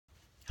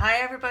Hi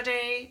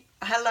everybody,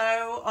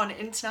 hello on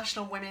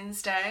International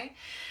Women's Day.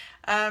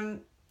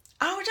 I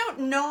don't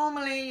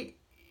normally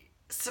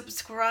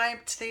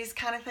subscribe to these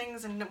kind of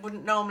things and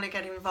wouldn't normally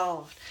get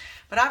involved,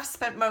 but I've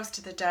spent most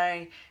of the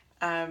day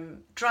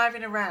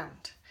driving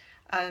around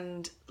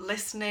and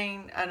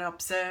listening and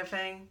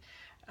observing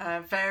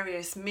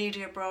various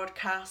media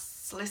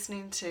broadcasts,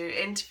 listening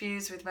to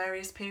interviews with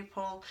various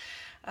people,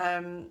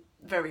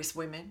 various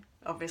women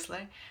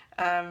obviously,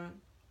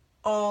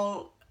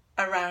 all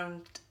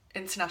around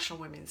International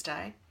Women's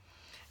Day,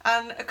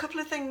 and a couple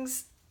of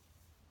things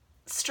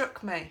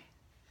struck me.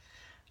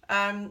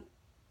 I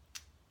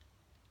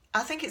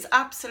think it's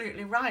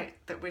absolutely right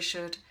that we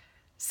should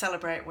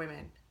celebrate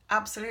women.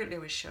 Absolutely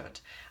we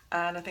should.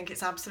 And I think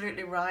it's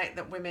absolutely right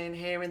that women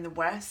here in the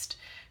West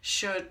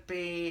should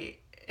be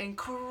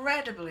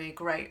incredibly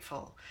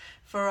grateful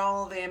for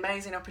all the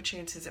amazing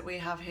opportunities that we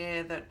have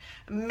here that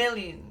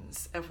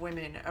millions of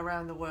women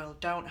around the world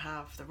don't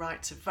have. The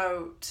right to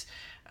vote,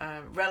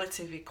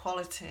 relative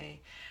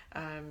equality,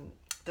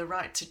 the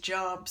right to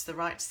jobs, the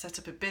right to set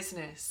up a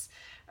business,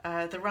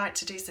 the right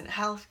to decent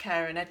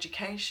healthcare and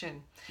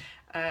education,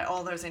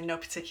 all those in no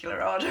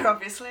particular order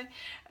obviously,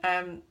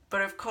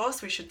 but of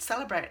course we should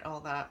celebrate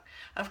all that.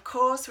 Of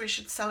course we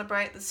should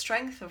celebrate the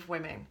strength of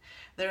women.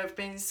 There have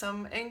been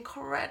some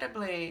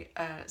incredibly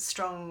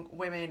strong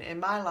women in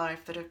my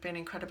life that have been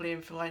incredibly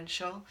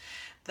influential.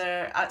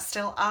 There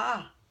still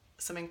are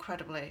some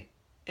incredibly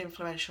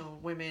influential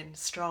women,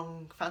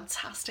 strong,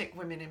 fantastic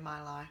women in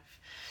my life.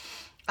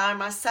 I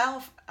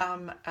myself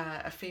am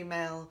a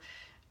female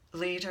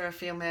leader, a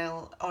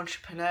female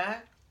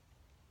entrepreneur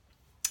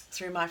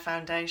through my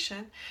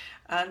foundation,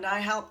 and I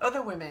help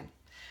other women.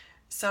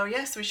 So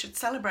yes, we should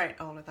celebrate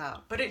all of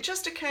that. But it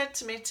just occurred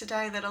to me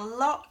today that a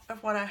lot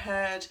of what I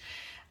heard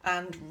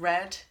and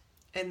read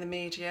in the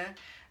media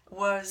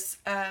was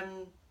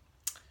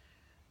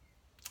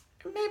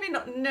maybe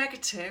not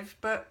negative,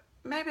 but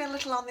maybe a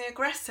little on the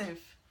aggressive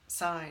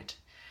side.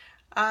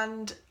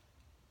 And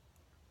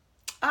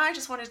I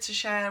just wanted to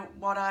share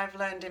what I've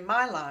learned in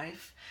my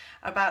life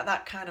about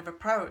that kind of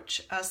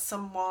approach as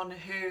someone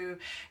who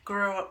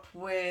grew up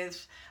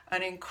with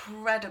an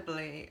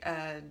incredibly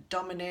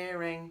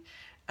domineering,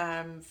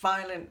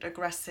 violent,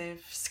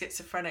 aggressive,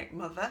 schizophrenic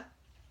mother,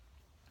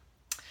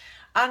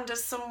 and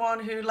as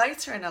someone who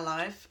later in her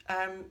life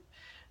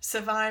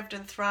survived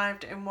and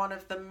thrived in one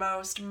of the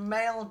most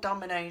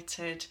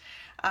male-dominated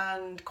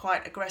and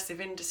quite aggressive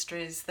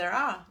industries there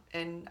are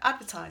in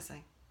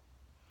advertising.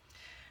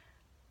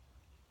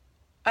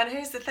 And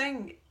here's the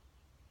thing,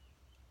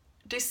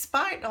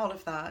 despite all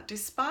of that,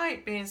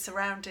 despite being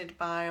surrounded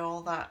by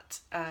all that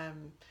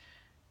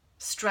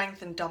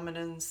strength and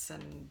dominance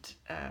and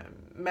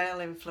male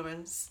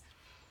influence,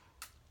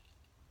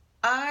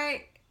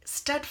 I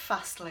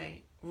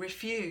steadfastly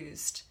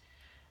refused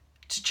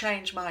to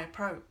change my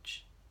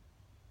approach.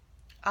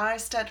 I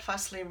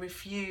steadfastly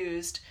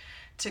refused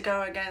to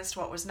go against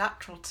what was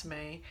natural to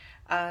me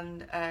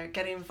and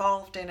get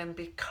involved in and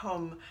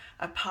become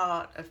a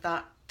part of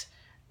that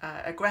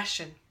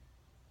aggression.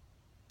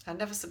 I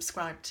never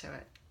subscribed to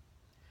it.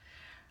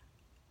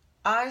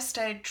 I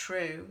stayed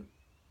true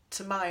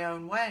to my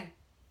own way,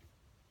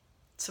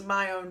 to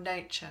my own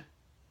nature,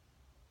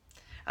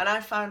 and I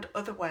found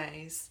other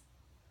ways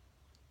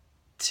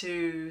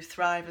to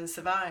thrive and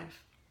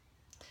survive.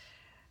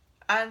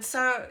 And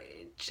so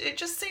it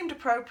just seemed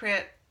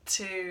appropriate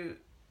to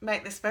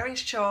make this very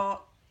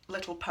short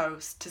little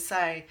post to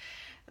say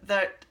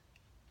that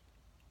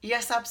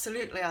yes,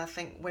 absolutely, I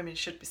think women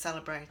should be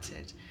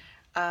celebrated,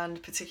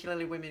 and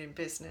particularly women in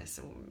business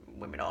and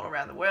women all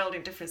around the world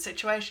in different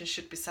situations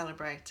should be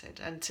celebrated.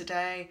 And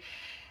today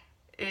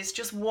is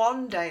just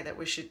one day that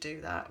we should do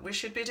that. We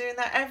should be doing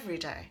that every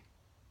day,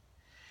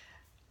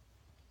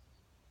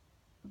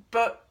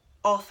 but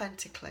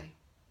authentically.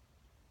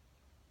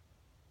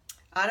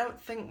 I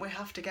don't think we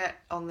have to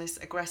get on this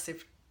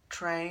aggressive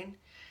train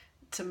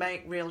to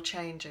make real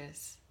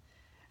changes.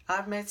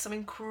 I've made some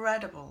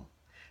incredible,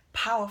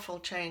 powerful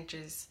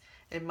changes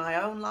in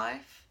my own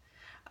life.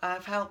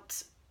 I've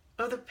helped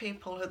other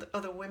people,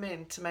 other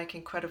women, to make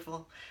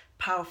incredible,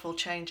 powerful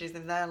changes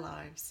in their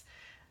lives,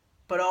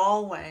 but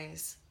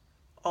always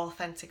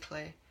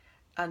authentically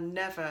and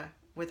never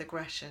with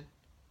aggression.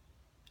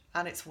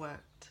 And it's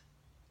worked.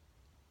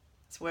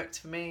 It's worked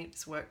for me,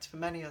 it's worked for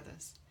many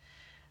others.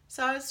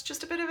 So it's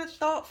just a bit of a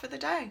thought for the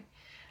day.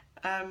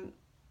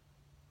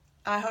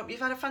 I hope you've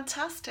had a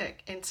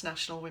fantastic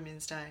International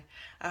Women's Day.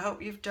 I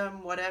hope you've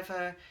done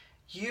whatever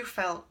you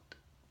felt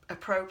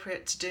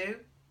appropriate to do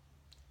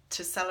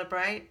to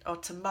celebrate or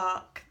to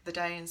mark the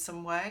day in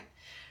some way.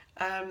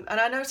 And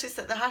I noticed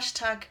that the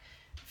hashtag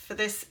for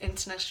this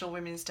International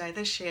Women's Day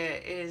this year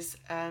is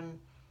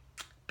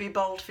Be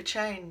Bold for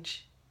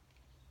Change.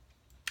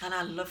 And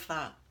I love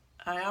that.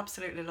 I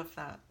absolutely love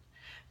that.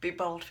 Be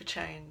bold for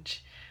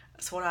change.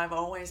 That's what I've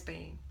always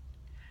been.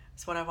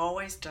 It's what I've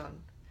always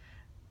done.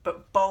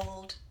 But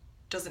bold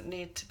doesn't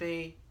need to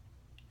be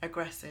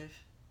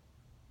aggressive.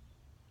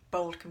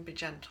 Bold can be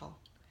gentle.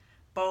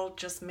 Bold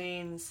just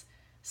means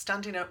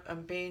standing up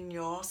and being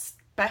your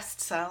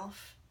best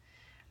self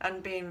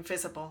and being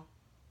visible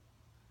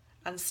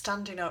and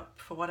standing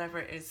up for whatever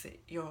it is that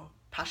you're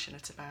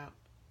passionate about.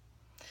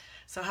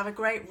 So have a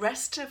great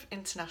rest of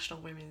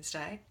International Women's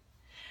Day,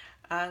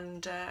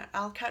 and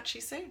I'll catch you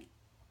soon.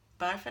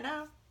 Bye for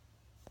now.